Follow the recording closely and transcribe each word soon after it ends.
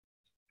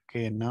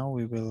Okay, now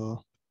we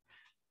will,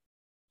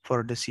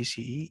 for the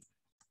CCE,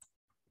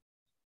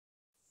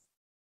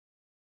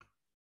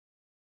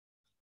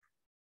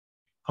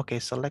 okay,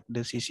 select the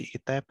CCE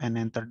tab and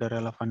enter the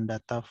relevant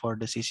data for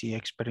the CCE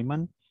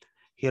experiment.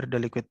 Here, the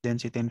liquid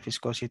density and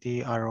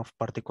viscosity are of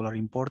particular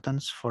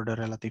importance for the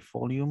relative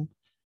volume.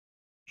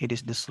 It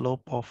is the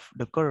slope of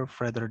the curve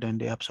rather than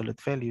the absolute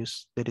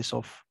values that is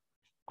of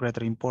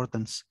greater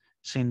importance,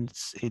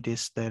 since it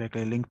is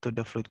directly linked to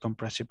the fluid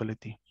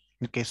compressibility.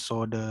 Okay,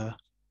 so the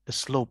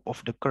slope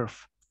of the curve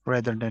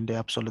rather than the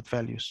absolute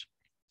values.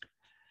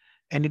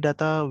 Any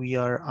data we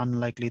are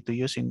unlikely to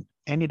use in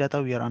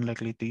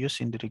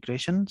the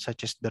regression,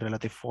 such as the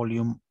relative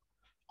volume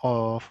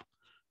of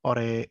or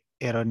a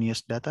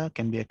erroneous data,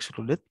 can be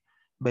excluded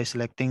by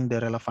selecting the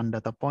relevant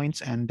data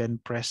points and then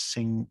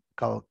pressing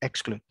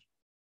exclude.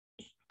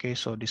 Okay,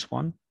 so this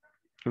one,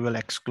 we will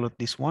exclude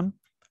this one.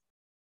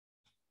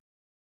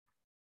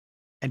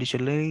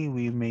 Additionally,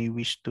 we may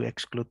wish to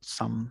exclude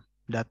some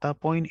data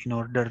point in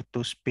order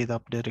to speed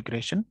up the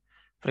regression.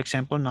 For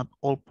example, not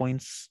all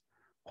points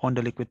on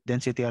the liquid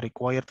density are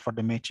required for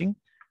the matching.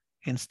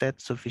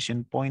 Instead,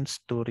 sufficient points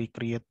to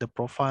recreate the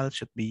profile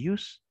should be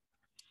used.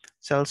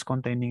 Cells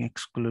containing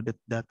excluded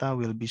data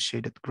will be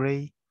shaded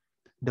gray.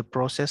 The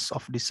process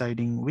of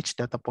deciding which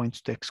data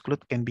points to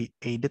exclude can be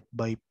aided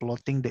by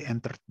plotting the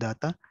entered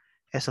data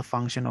as a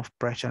function of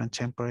pressure and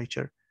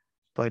temperature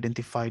to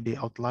identify the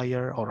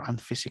outlier or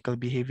unphysical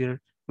behavior,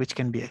 which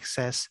can be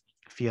accessed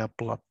via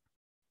plot.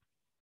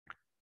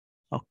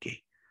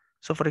 Okay,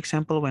 so for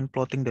example, when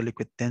plotting the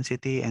liquid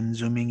density and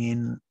zooming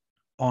in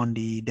on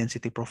the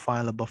density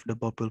profile above the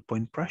bubble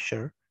point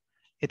pressure,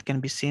 it can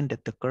be seen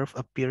that the curve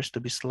appears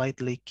to be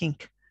slightly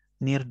kink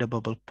near the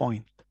bubble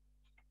point.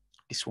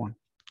 This one,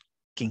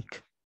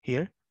 kink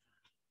here.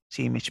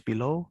 See image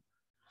below.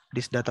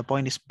 This data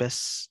point is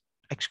best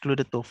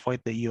excluded to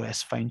avoid the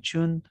EOS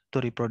fine-tune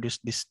to reproduce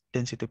this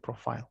density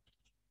profile.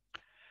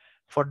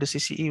 For the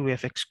CCE, we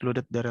have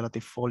excluded the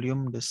relative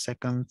volume, the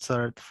second,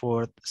 third,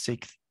 fourth,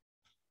 sixth,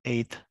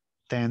 8th,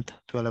 10th,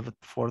 12th,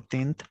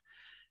 14th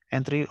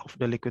entry of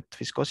the liquid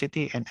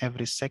viscosity and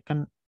every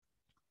second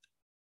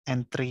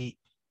entry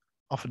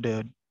of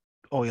the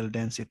oil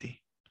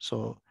density.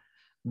 So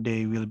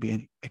they will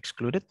be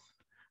excluded.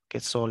 Okay,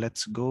 so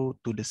let's go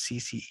to the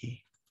CCE.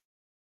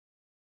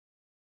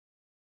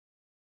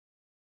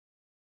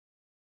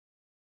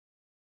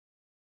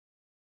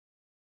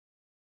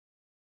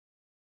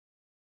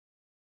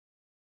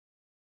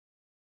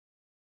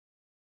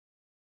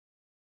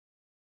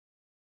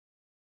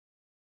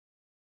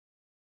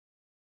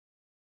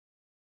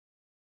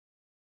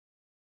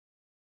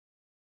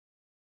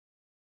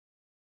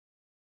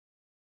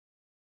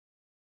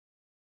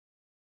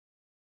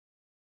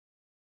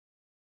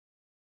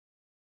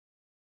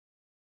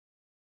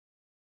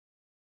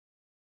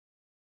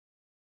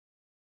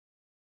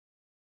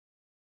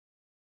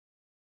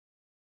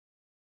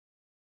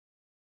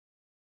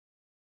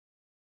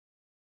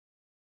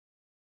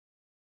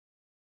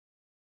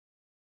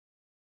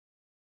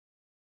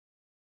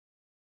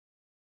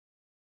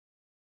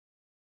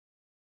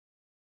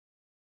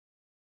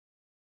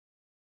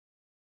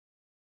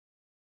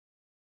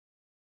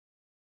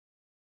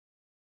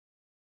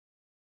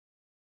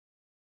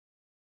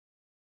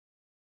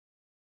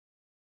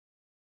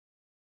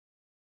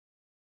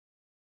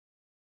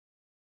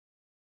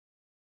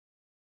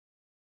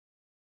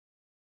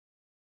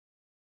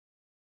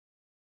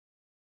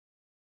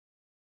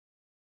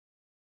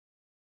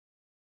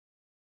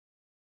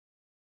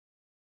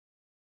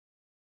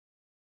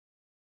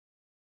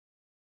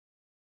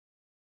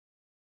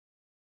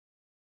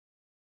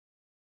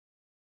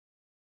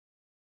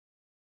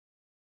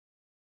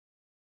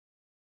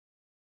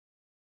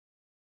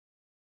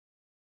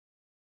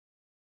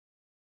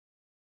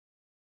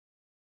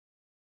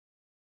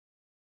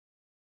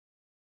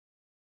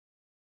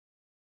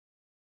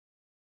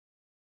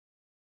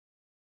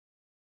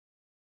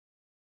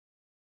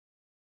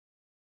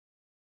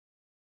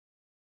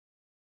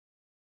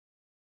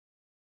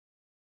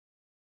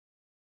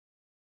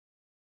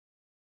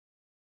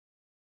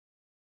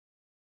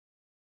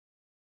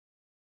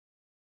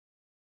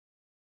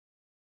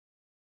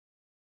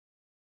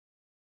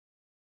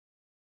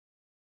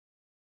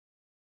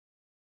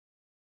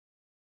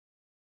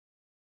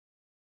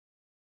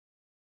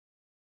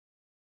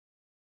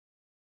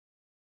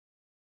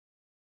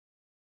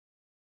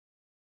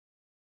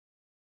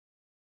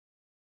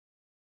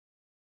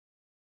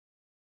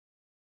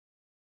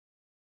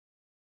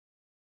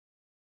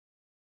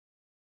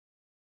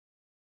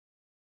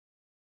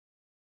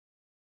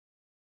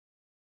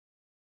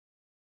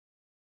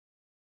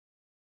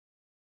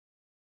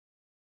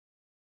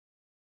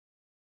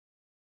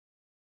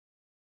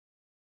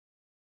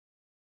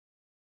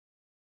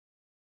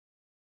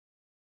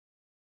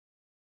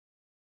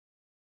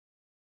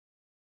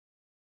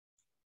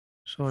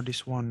 So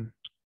this one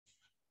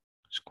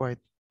is quite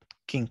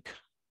kink.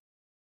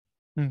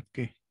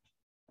 Okay.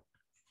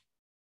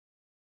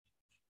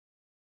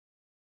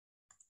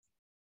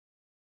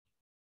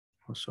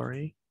 Oh,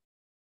 sorry.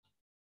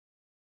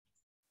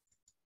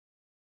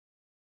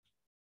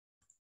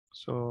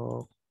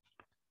 So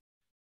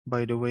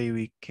by the way,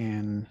 we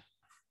can,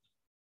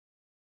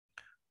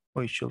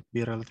 oh, it should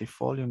be relative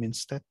volume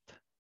instead,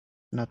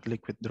 not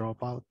liquid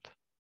dropout.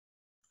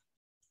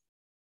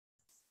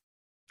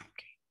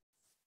 Okay.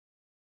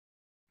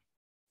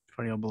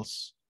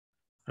 Variables,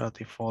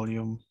 relative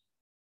volume.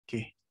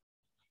 Okay.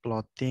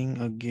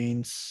 Plotting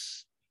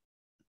against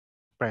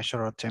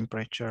pressure or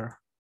temperature,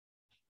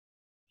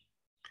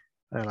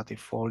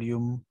 relative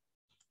volume,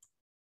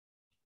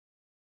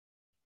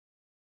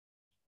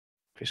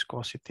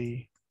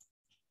 viscosity.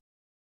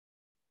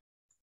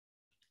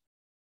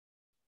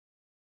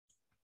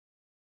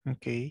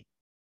 Okay.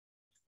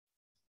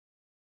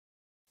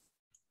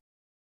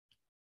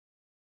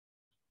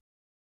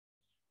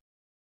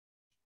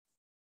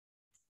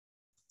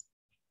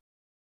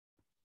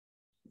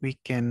 We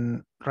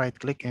can right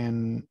click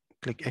and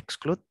click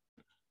exclude.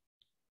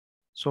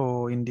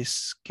 So in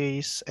this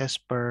case, as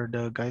per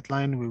the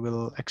guideline, we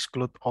will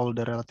exclude all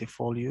the relative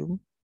volume.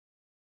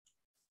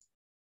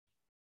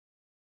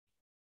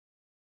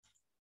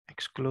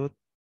 Exclude.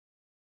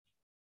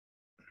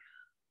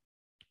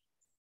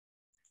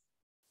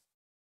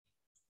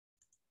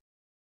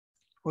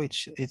 Oh,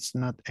 it's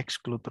not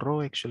exclude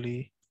row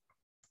actually.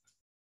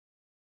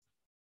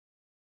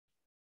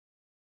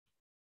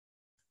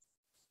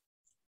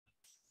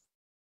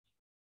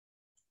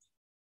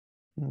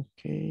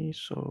 Okay,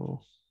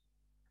 so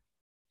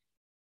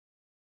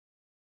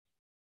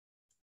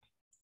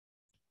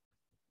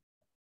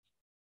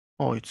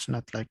oh, it's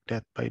not like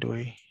that, by the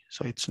way.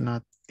 So it's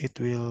not,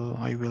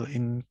 I will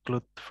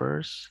include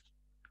first,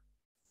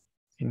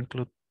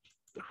 include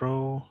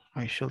row.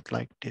 I should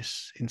like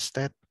this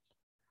instead,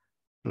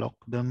 lock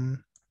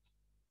them,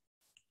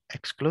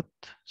 exclude.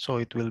 So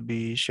it will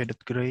be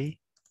shaded gray.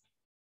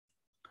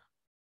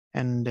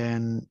 And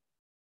then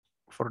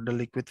for the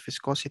liquid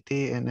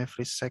viscosity and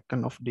every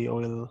second of the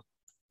oil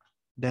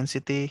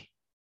density,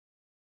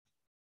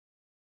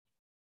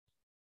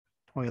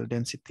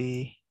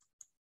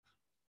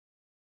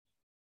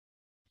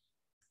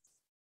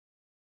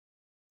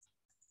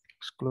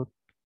 exclude.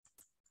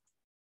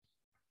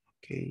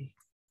 Okay.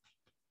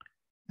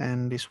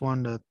 And this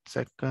one, the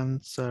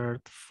second,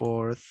 third,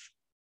 fourth,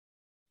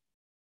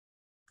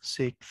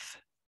 sixth,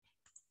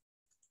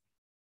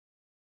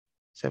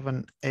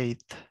 seventh,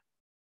 eighth,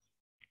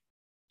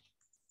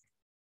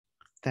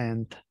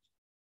 10th.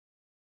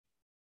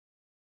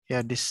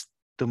 Yeah, this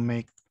to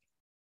make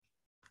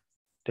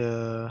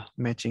the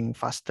matching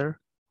faster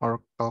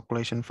or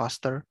calculation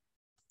faster.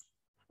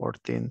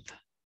 14th,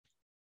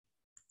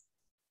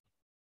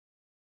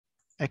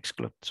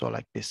 exclude. So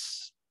like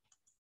this.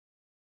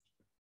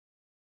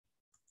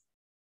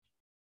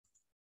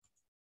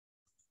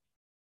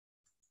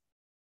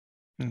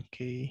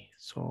 Okay,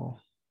 so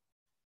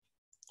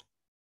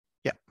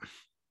yeah.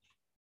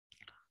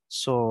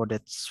 So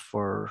that's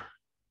for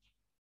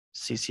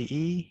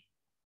CCE.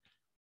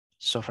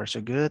 So far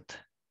so good.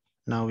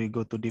 Now we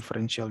go to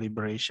differential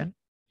liberation.